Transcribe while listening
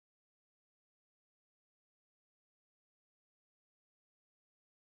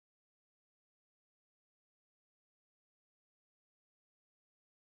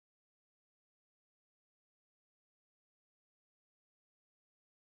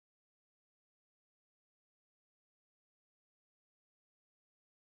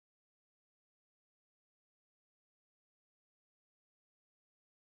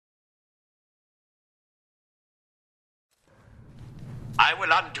I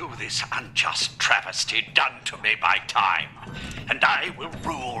will undo this unjust travesty done to me by time, and I will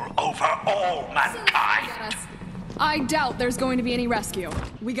rule over all mankind. I doubt there's going to be any rescue.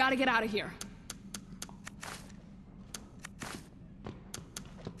 We gotta get out of here.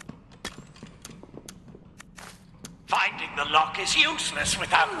 Finding the lock is useless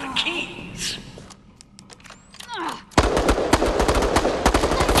without the keys.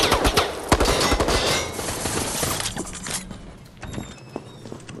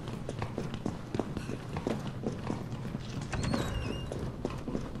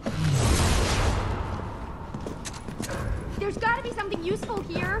 There's gotta be something useful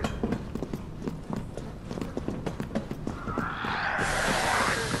here.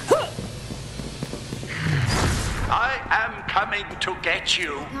 I am coming to get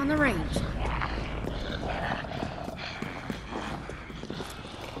you. On the range.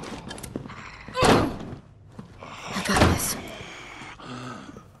 I got this.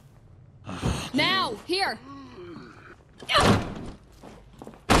 Now, here.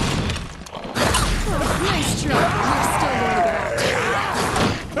 Nice try. You're still going to get out.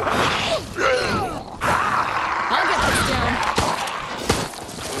 I'll get this down.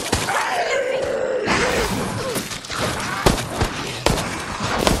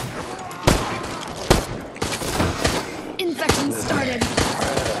 Infection started.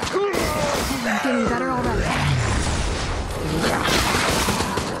 I'm getting better already.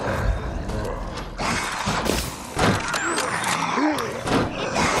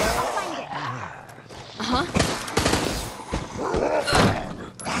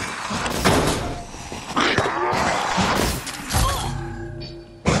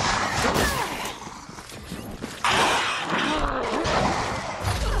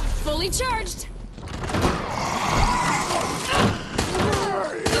 Fully charged.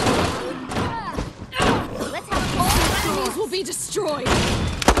 Let's have a Enemies will be destroyed. Go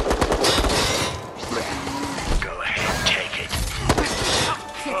ahead, take it.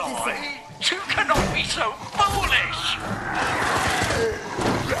 Boy, you cannot be so foolish!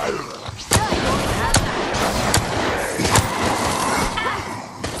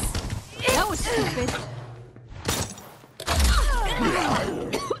 That was stupid.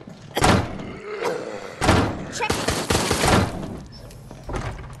 Check it.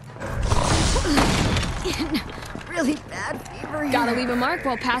 Really bad fever here. Gotta leave a mark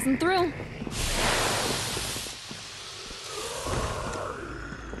while passing through.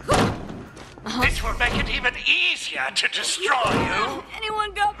 This will make it even easier to destroy you.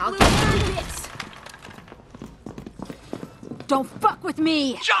 Anyone got blue bits? Don't fuck with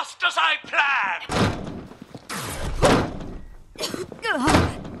me. Just as I planned.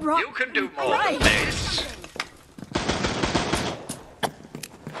 You can do more than this.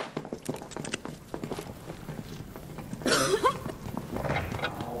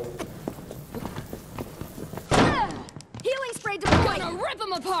 Healing spray deployed. Gonna rip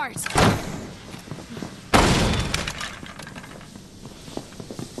them apart.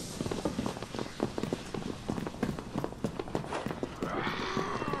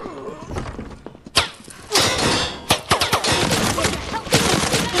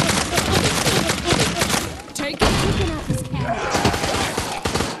 Take it. Looking at this cat.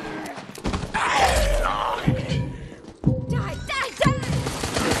 Die, die, die!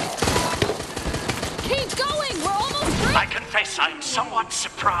 Keep going. We're almost through. I confess I'm somewhat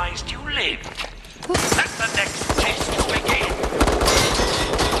surprised you lived. Let the next test begin.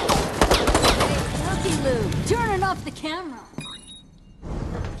 Looky Lou, turning off the camera.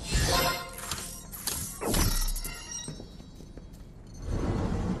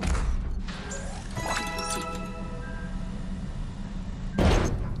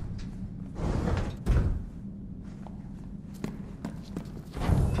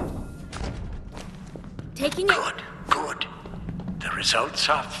 Taking it. Good, good. The results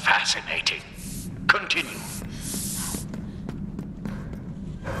are fascinating. Continue.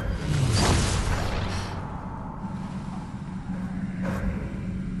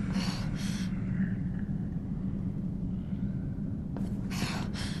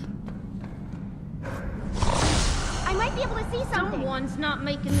 I might be able to see something. Someone's not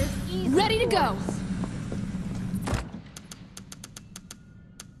making this easy. Ready to go.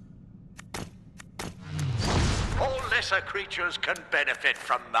 All lesser creatures can benefit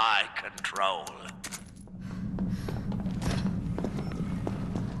from my control.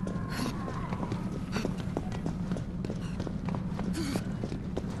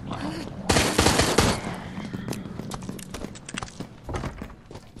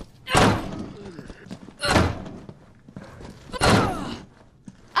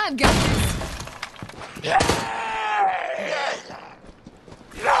 I've got this.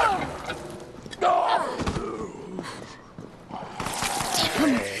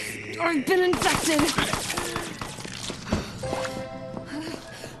 I've been infected!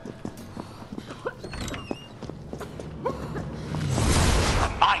 A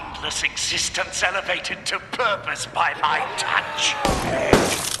mindless existence elevated to purpose by my touch.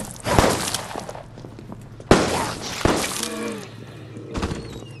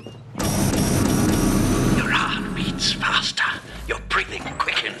 Your heart beats faster. Your breathing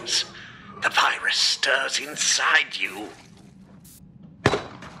quickens. The virus stirs inside you.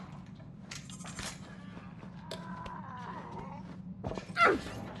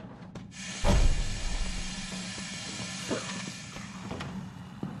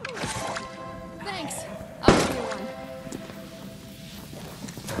 Thanks. I'll give you one.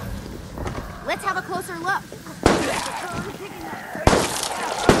 Let's have a closer look.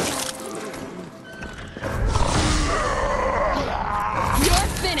 You're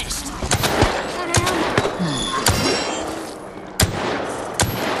finished!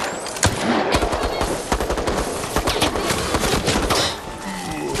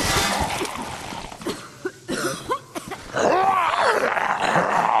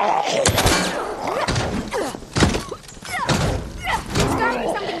 There's gotta be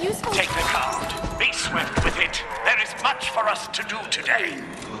something useful. Take the card. Be swift with it. There is much for us to do today.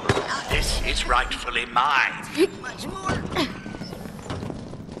 This is rightfully mine. Much more.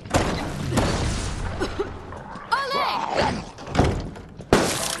 Ole!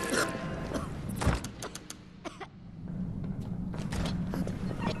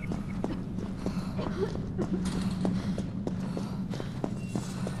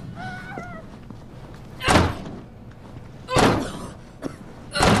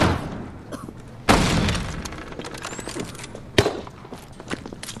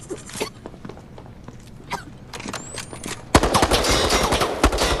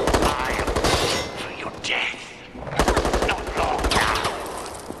 I am waiting for your death. Not long now.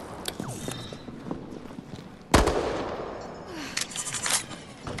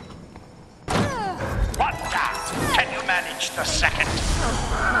 One down. Can you manage the second?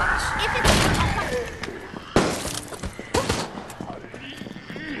 If it's...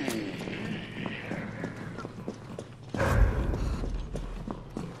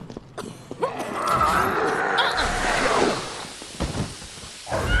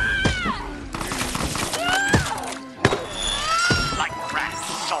 Like rats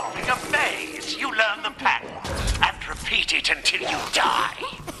solving a maze, you learn the pattern and repeat it until you die.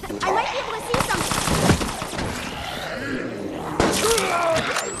 I might be able to see something.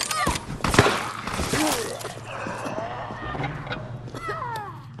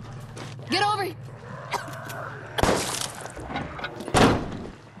 Get over here!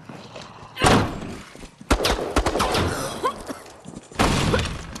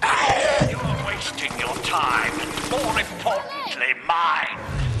 You are wasting your time, and more importantly, mine.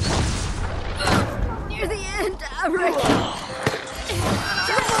 Near the end, Rick.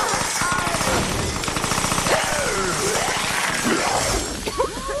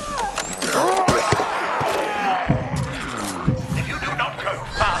 If you do not go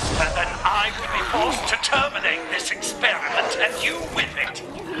faster, then I will be forced to terminate this experiment, and you with it.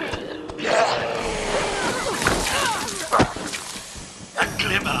 A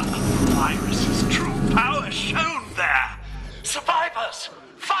glimmer of the virus's true power shown there. Survivors,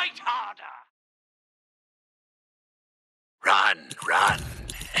 fight harder. Run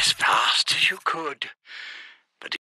as fast as you could.